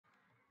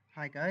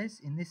Hi guys,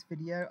 in this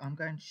video I'm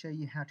going to show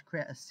you how to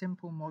create a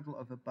simple model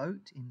of a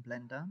boat in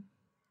Blender.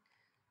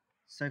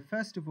 So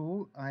first of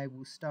all I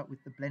will start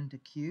with the Blender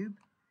cube.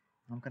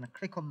 I'm going to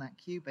click on that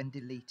cube and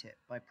delete it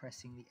by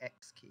pressing the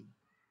X key.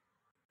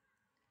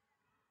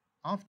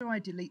 After I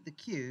delete the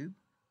cube,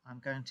 I'm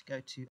going to go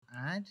to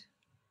Add,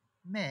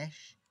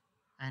 Mesh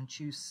and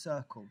choose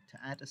Circle to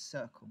add a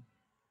circle.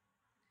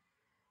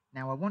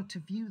 Now I want to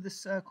view the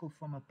circle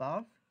from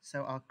above,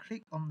 so I'll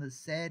click on the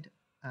Z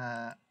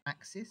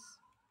axis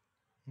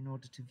in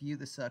order to view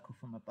the circle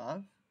from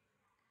above.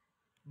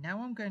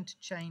 Now I'm going to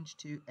change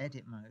to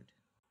edit mode.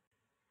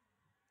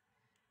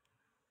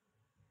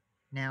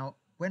 Now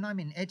when I'm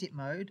in edit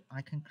mode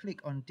I can click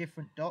on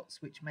different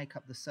dots which make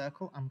up the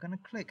circle. I'm going to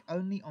click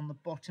only on the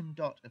bottom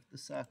dot of the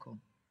circle.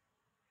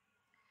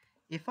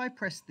 If I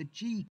press the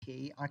G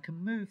key I can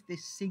move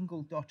this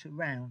single dot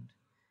around,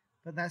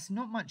 but that's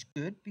not much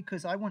good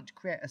because I want to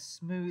create a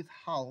smooth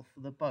hull for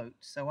the boat,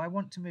 so I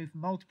want to move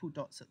multiple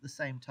dots at the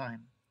same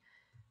time.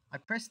 I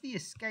press the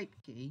escape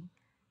key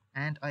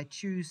and I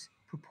choose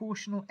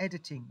proportional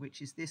editing, which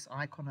is this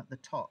icon at the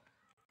top.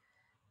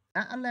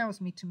 That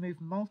allows me to move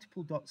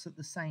multiple dots at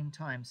the same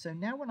time. So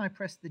now when I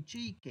press the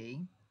G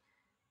key,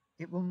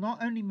 it will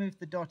not only move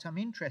the dot I'm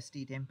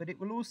interested in, but it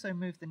will also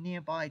move the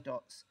nearby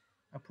dots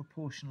a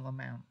proportional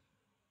amount.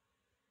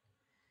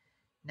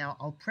 Now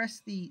I'll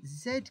press the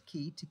Z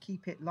key to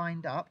keep it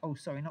lined up. Oh,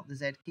 sorry, not the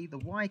Z key, the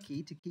Y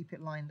key to keep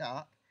it lined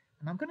up.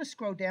 And I'm going to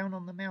scroll down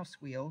on the mouse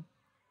wheel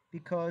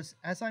because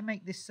as I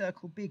make this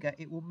circle bigger,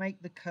 it will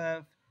make the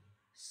curve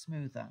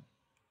smoother.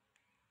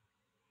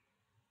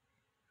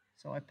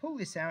 So I pull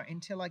this out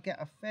until I get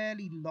a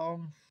fairly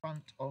long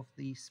front of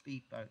the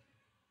speedboat.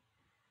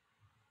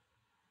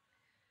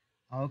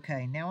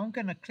 Okay, now I'm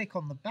going to click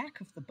on the back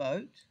of the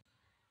boat,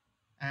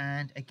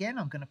 and again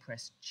I'm going to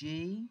press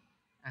G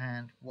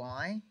and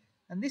Y,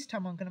 and this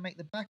time I'm going to make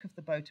the back of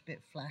the boat a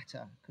bit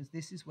flatter because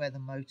this is where the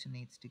motor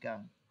needs to go.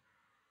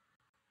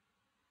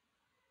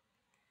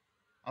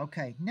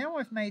 Okay, now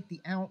I've made the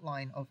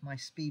outline of my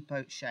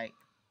speedboat shape,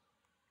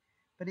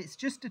 but it's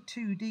just a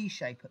 2D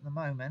shape at the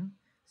moment,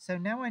 so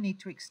now I need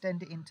to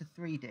extend it into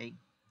 3D.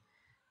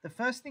 The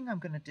first thing I'm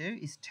going to do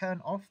is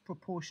turn off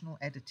proportional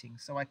editing,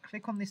 so I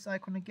click on this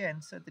icon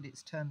again so that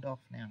it's turned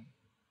off now.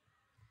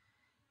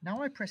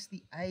 Now I press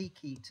the A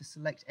key to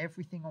select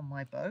everything on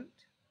my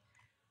boat,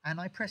 and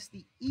I press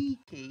the E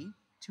key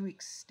to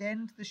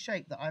extend the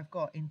shape that I've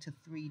got into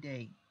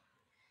 3D.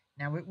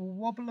 Now it will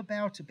wobble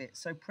about a bit,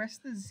 so press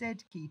the Z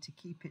key to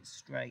keep it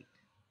straight.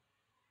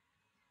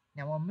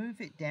 Now I'll move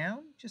it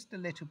down just a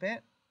little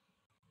bit,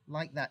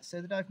 like that,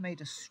 so that I've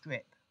made a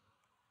strip.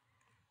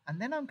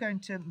 And then I'm going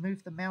to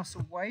move the mouse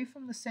away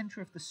from the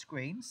center of the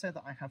screen so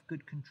that I have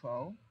good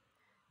control.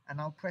 And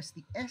I'll press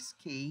the S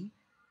key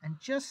and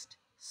just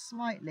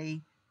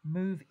slightly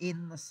move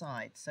in the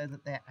sides so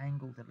that they're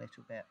angled a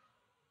little bit.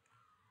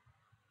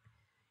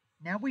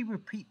 Now we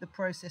repeat the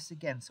process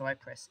again. So I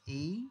press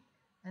E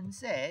and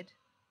Z,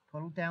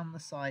 pull down the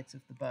sides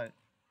of the boat.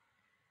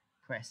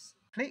 Press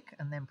click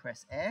and then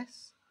press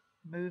S,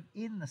 move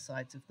in the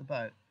sides of the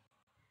boat.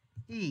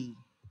 E,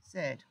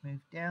 Z,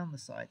 move down the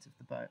sides of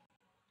the boat.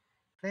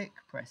 Click,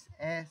 press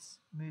S,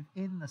 move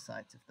in the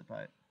sides of the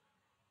boat.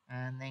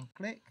 And then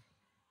click,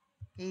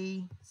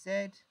 E, Z,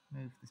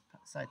 move the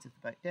sides of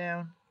the boat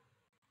down.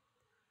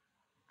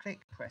 Click,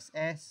 press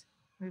S,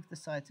 move the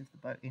sides of the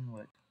boat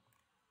inward.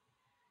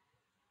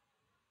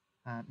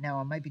 Now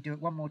I'll maybe do it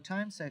one more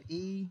time. So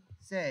E,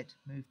 Z,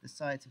 move the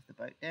sides of the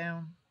boat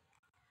down.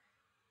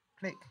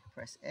 Click,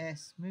 press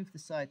S, move the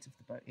sides of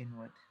the boat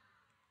inward.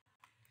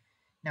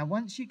 Now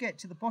once you get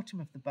to the bottom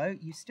of the boat,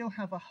 you still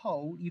have a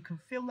hole. You can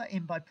fill that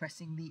in by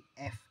pressing the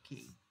F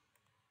key.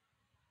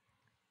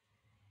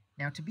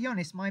 Now to be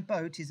honest, my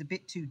boat is a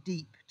bit too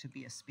deep to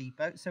be a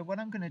speedboat, so what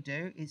I'm going to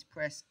do is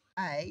press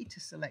A to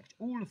select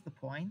all of the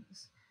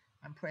points,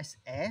 and press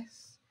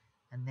S,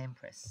 and then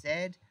press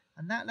Z,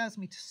 and that allows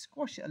me to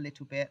squash it a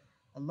little bit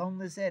along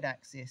the Z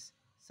axis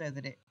so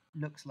that it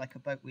looks like a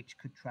boat which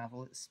could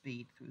travel at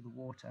speed through the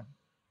water.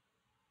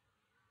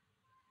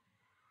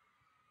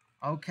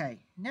 Okay,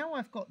 now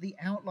I've got the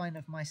outline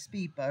of my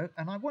speedboat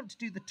and I want to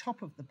do the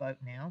top of the boat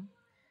now.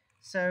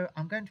 So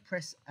I'm going to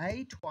press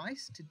A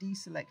twice to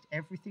deselect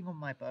everything on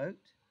my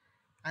boat,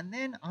 and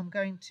then I'm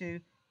going to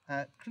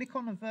click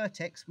on a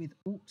vertex with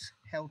Alt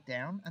held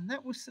down, and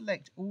that will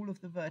select all of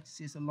the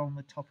vertices along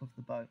the top of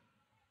the boat.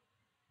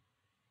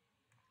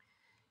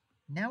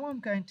 Now I'm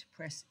going to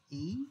press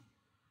E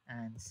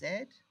and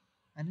Z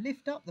and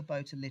lift up the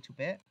boat a little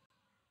bit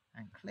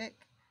and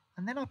click.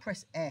 And then I'll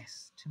press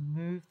S to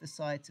move the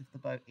sides of the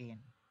boat in.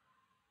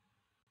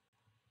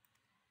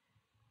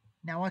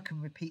 Now I can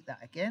repeat that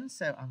again,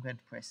 so I'm going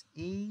to press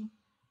E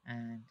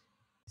and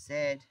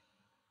Z,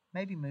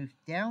 maybe move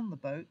down the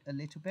boat a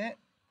little bit,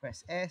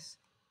 press S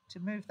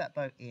to move that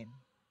boat in.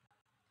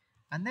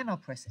 And then I'll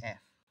press F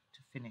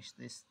to finish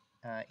this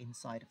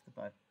inside of the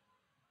boat.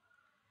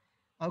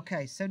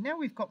 Okay, so now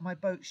we've got my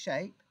boat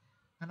shape,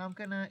 and I'm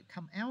going to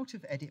come out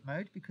of edit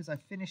mode because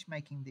I've finished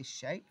making this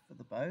shape for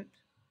the boat.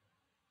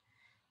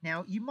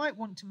 Now you might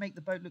want to make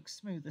the boat look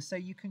smoother, so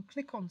you can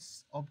click on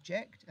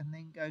Object and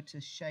then go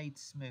to Shade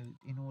Smooth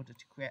in order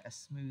to create a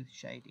smooth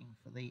shading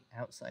for the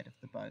outside of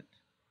the boat.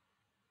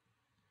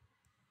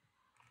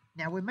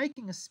 Now we're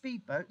making a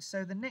speedboat,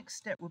 so the next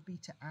step would be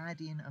to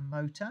add in a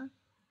motor.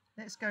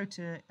 Let's go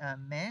to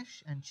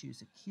Mesh and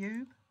choose a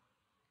cube,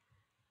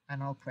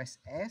 and I'll press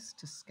S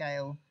to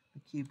scale the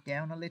cube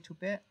down a little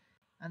bit,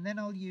 and then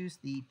I'll use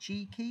the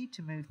G key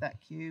to move that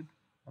cube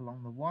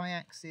along the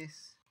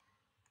Y-axis,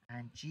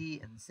 and G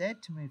and Z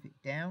to move it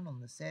down on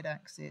the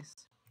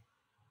Z-axis.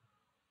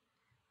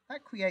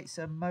 That creates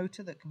a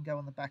motor that can go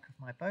on the back of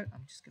my boat.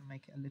 I'm just going to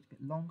make it a little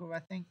bit longer, I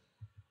think.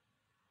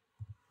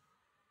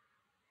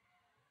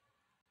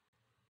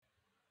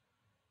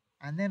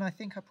 And then I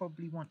think I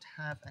probably want to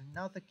have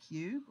another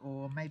cube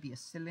or maybe a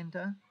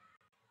cylinder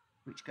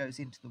which goes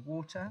into the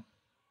water.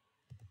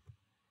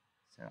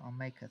 So I'll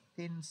make a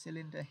thin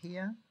cylinder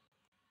here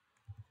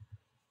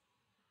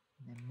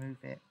and then move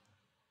it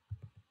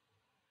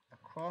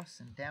across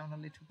and down a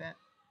little bit.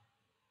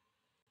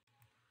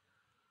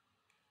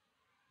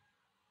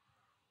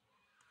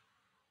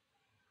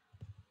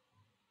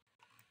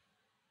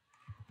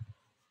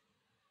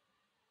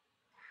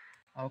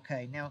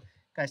 Okay, now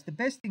guys, the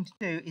best thing to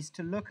do is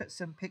to look at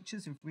some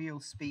pictures of real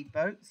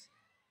speedboats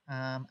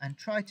and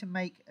try to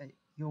make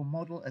your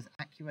model as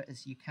accurate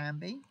as you can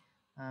be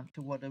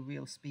to what a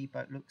real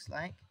speedboat looks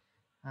like.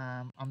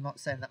 I'm not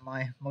saying that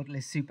my model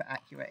is super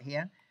accurate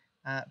here,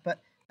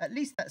 but at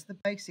least that's the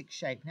basic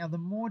shape. Now, the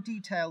more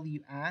detail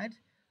you add,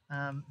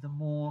 the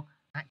more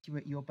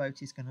accurate your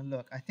boat is going to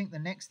look. I think the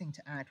next thing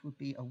to add would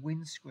be a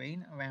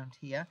windscreen around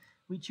here,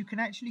 which you can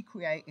actually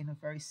create in a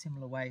very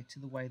similar way to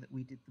the way that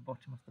we did the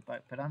bottom of the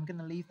boat. But I'm going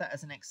to leave that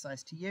as an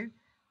exercise to you.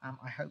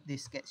 I hope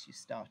this gets you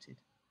started.